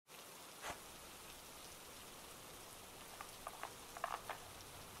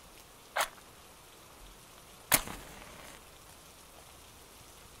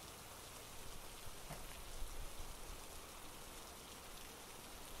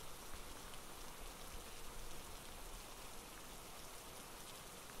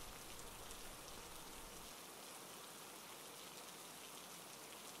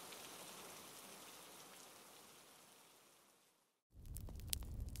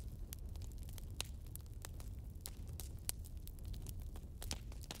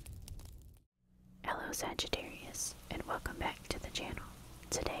Sagittarius, and welcome back to the channel.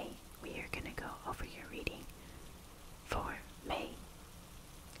 Today we are going to go over your reading for May.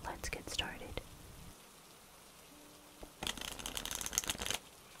 Let's get started.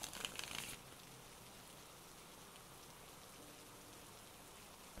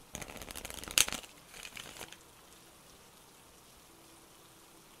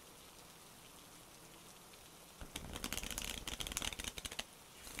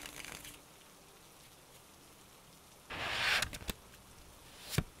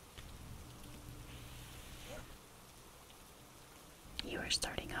 You are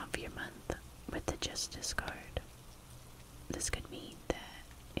starting off your month with the Justice card. This could mean that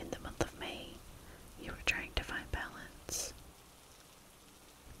in the month of May, you are trying to find balance.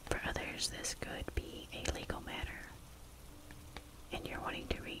 For others, this could be a legal matter, and you're wanting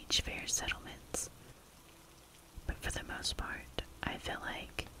to reach fair settlements. But for the most part, I feel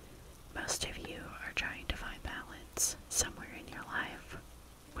like most of you are trying to find balance somewhere in your life,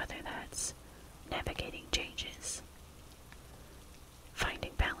 whether that's navigating changes,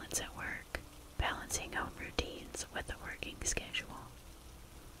 finding balance at work, balancing home routines with a working schedule.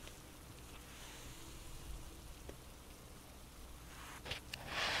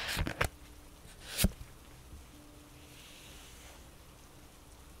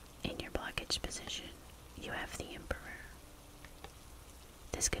 In your blockage position, you have the Emperor.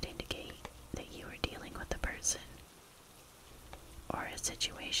 This could indicate that you are dealing with a person or a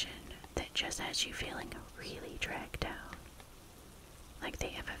situation that just has you feeling really dragged down. Like they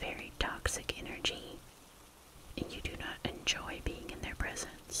have a very toxic energy and you do not enjoy being in their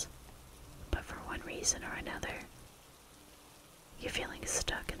presence. But for one reason or another, you're feeling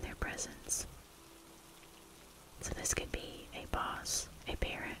stuck in their presence. So this could be a boss, a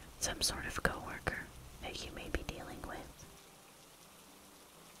parent, some sort of coworker that you may be dealing with.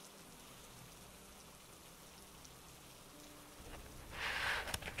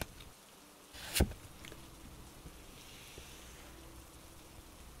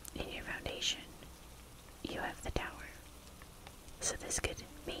 In your foundation, you have the Tower. So this could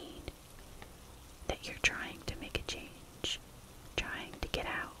mean that you're trying to make a change, trying to get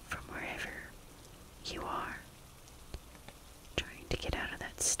out from wherever you are, trying to get out of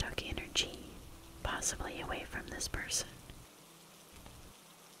that stuck energy, possibly away from this person.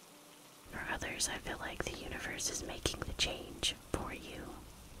 For others, I feel like the universe is making the change for you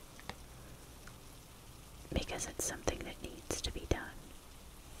because it's something that needs to be done.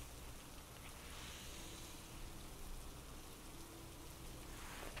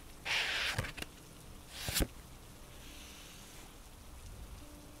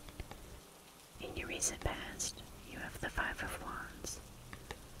 In your recent past, you have the Five of Wands.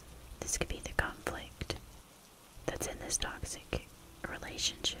 This could be the conflict that's in this toxic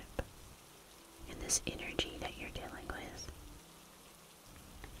relationship, in this energy that you're dealing with.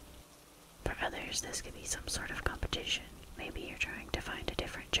 For others, this could be some sort of competition. Maybe you're trying to find a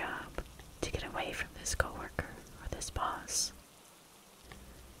different job to get away from this coworker or this boss.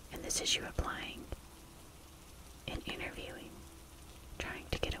 And this is you applying and interviewing, trying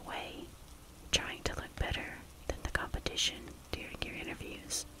to get away, trying to look better than the competition during your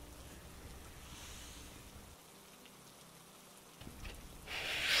interviews.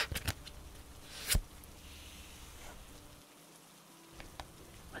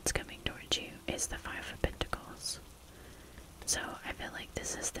 What's coming towards you is the Five of Pentacles. So I feel like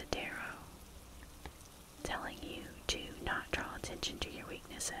this is the tarot telling you to not draw attention to your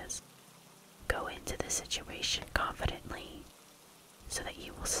weaknesses. Go into the situation confidently so that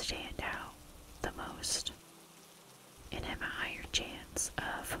you will stand out the most and have a higher chance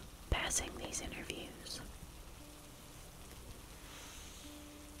of passing these interviews.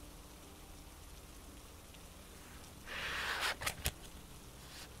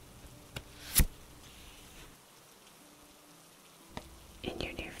 In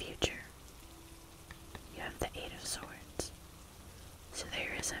your near future, you have the Eight of Swords. So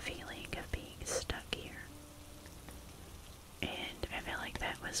there is a feeling of being stuck here. And I feel like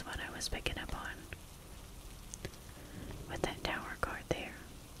that was what I was picking up on with that Tower card there.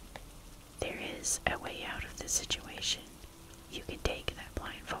 There is a way out of the situation. You can take that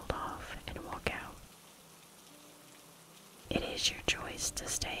blindfold off and walk out. It is your choice to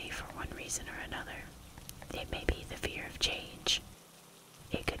stay for one reason or another. It may be the fear of change.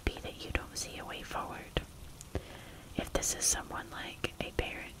 It could be that you don't see a way forward. If this is someone like a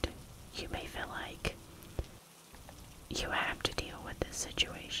parent, you may feel like you have to deal with this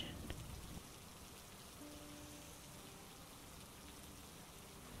situation.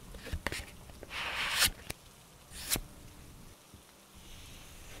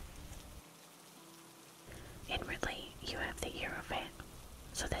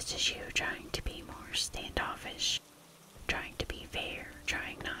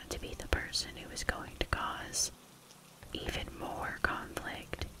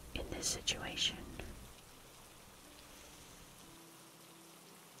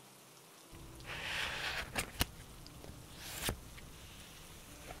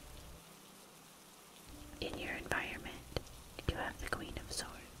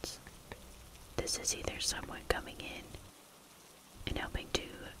 this is either someone coming in and helping to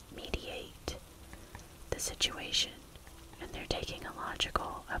mediate the situation, and they're taking a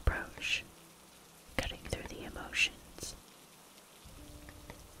logical approach, cutting through the emotions.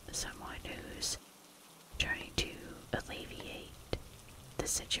 Someone who's trying to alleviate the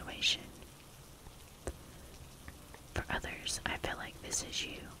situation. For others, I feel like this is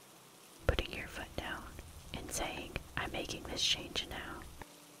you putting your foot down and saying, I'm making this change now.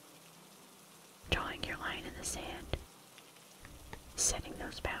 Drawing your line in the sand, setting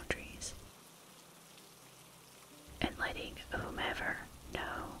those boundaries, and letting whomever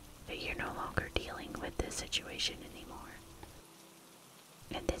know that you're no longer dealing with this situation anymore.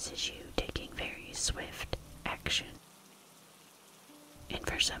 And this is you taking very swift action. And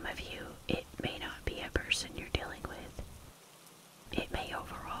for some of you, it may not be a person you're dealing with. It may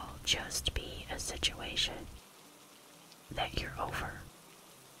overall just be a situation that you're over,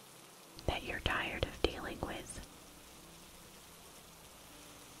 that you're tired of dealing with.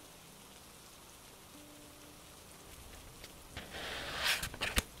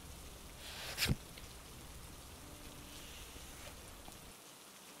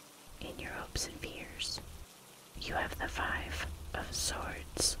 In your hopes and fears, you have the Five of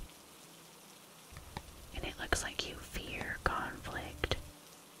Swords, and it looks like you fear conflict,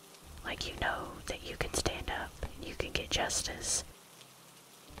 like you know that you can stand up and you can get justice,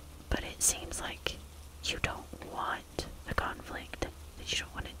 but it seems like you don't want the conflict, that you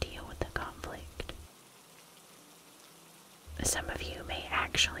don't want to deal with the conflict. Some of you may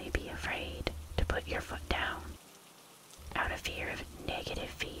actually be afraid to put your foot down out of fear of negative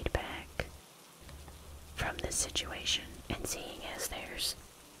feedback from this situation, and seeing as there's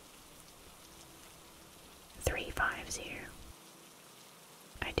 3 5s here,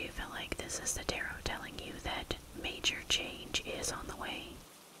 I do feel like this is the tarot telling you that major change is on the way.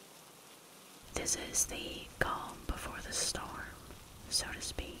 This is the calm before the storm, so to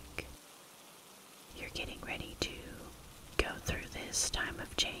speak. You're getting ready to go through this time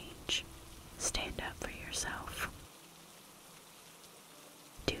of change. Stand up for yourself.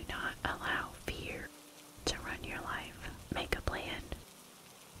 Do not allow fear to run your life. Make a plan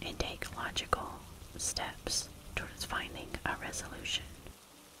and take logical steps towards finding a resolution.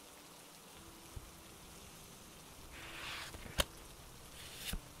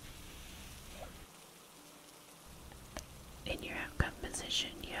 In your outcome position,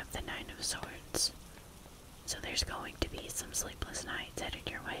 you have the 9 of Swords. So there's going to be some sleepless nights headed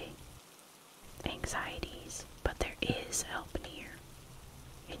your way. Anxieties, but there is help near,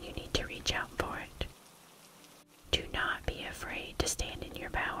 and you need to reach out for it. Do not be afraid to stand in your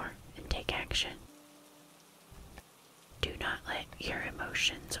power and take action. Do not let your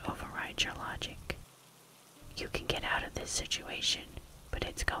emotions override your logic. You can get out of this situation, but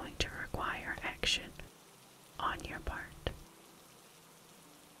it's going to require action on your part.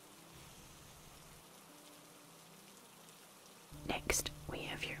 Next, we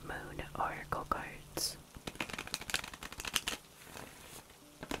have your Moon Oracle cards.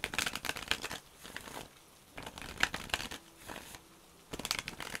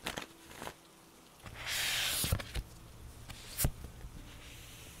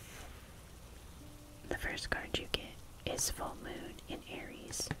 The first card you get is Full Moon in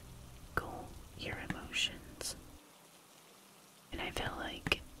Aries. Cool your emotions. And I feel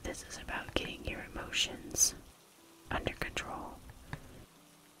like this is about getting your emotions under control.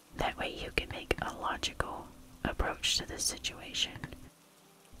 That way you can make a logical approach to this situation,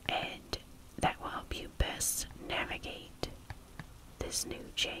 and that will help you best navigate this new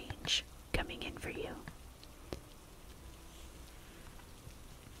change coming in for you.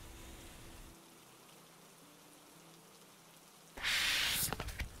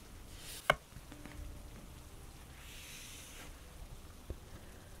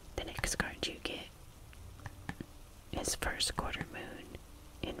 The next card you get is First Quarter Moon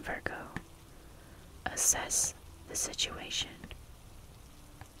in Virgo. Assess the situation.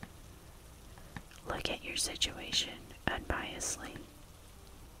 Look at your situation unbiasedly.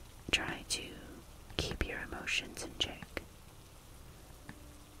 Try to keep your emotions in check.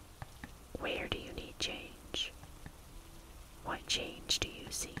 Where do you need change? What change do you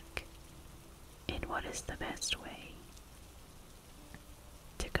seek? And what is the best way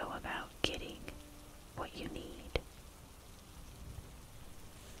to go about getting what you need?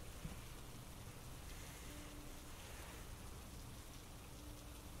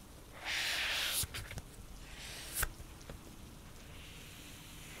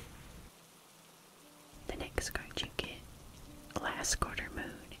 The next card you get, Last Quarter Moon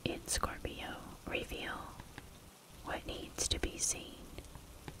in Scorpio. Reveal what needs to be seen.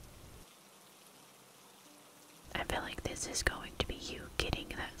 is going to be you getting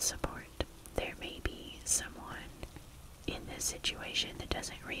that support. There may be someone in this situation that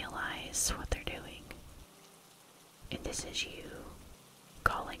doesn't realize what they're doing. And this is you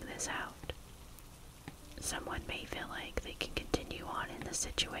calling this out. Someone may feel like they can continue on in the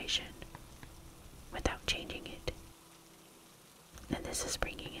situation without changing it. And this is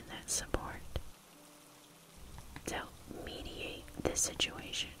bringing in that support to help mediate this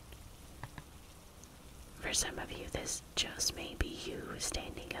situation. For some of you, this just may be you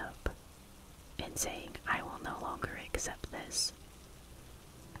standing up and saying, I will no longer accept this.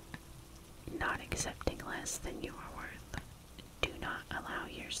 Not accepting less than you are worth. Do not allow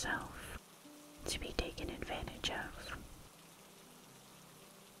yourself to be taken advantage of.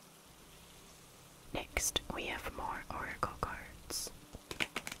 Next, we have more oracle cards.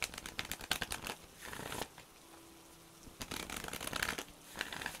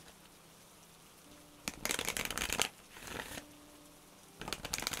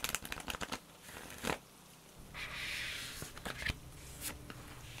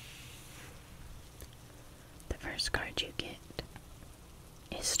 The first card you get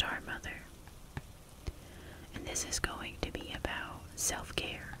is Star Mother. And this is going to be about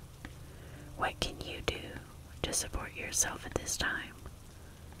self-care. What can you do to support yourself at this time?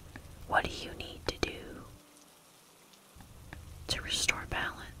 What do you need to do to restore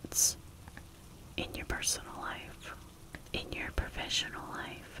balance in your personal life, in your professional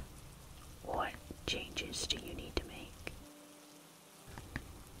life? What changes do you need to make?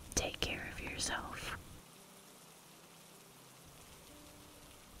 Take care of yourself.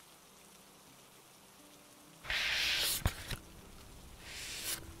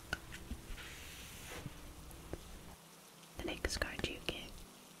 The next card you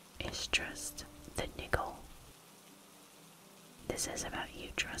get is Trust the Nickel. This is about you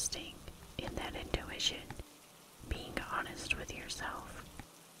trusting in that intuition, being honest with yourself,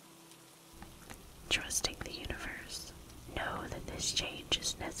 trusting the universe. Know that this change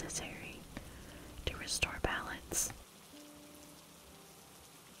is necessary to restore balance.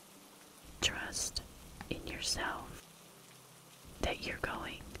 Trust in yourself that you're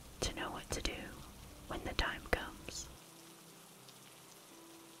going to know what to do when the time comes.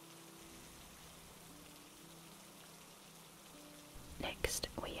 Next,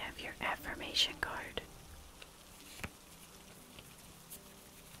 we have your affirmation card.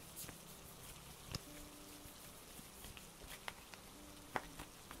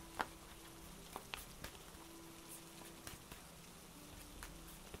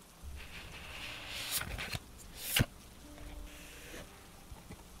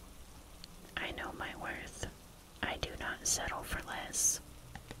 I know my worth. I do not settle for less.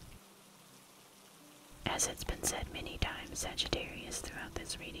 As it's been said many times, Sagittarius, throughout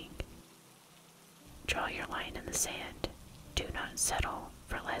this reading, draw your line in the sand. Do not settle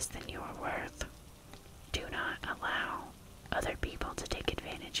for less than you are worth. Do not allow other people to take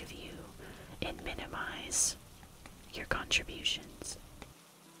advantage of you and minimize your contributions.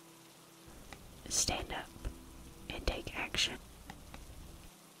 Stand up and take action.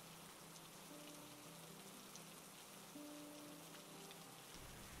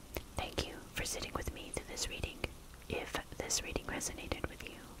 Thank you for sitting with me through this reading. If this reading resonated with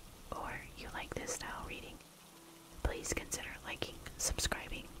you, or you like this style reading,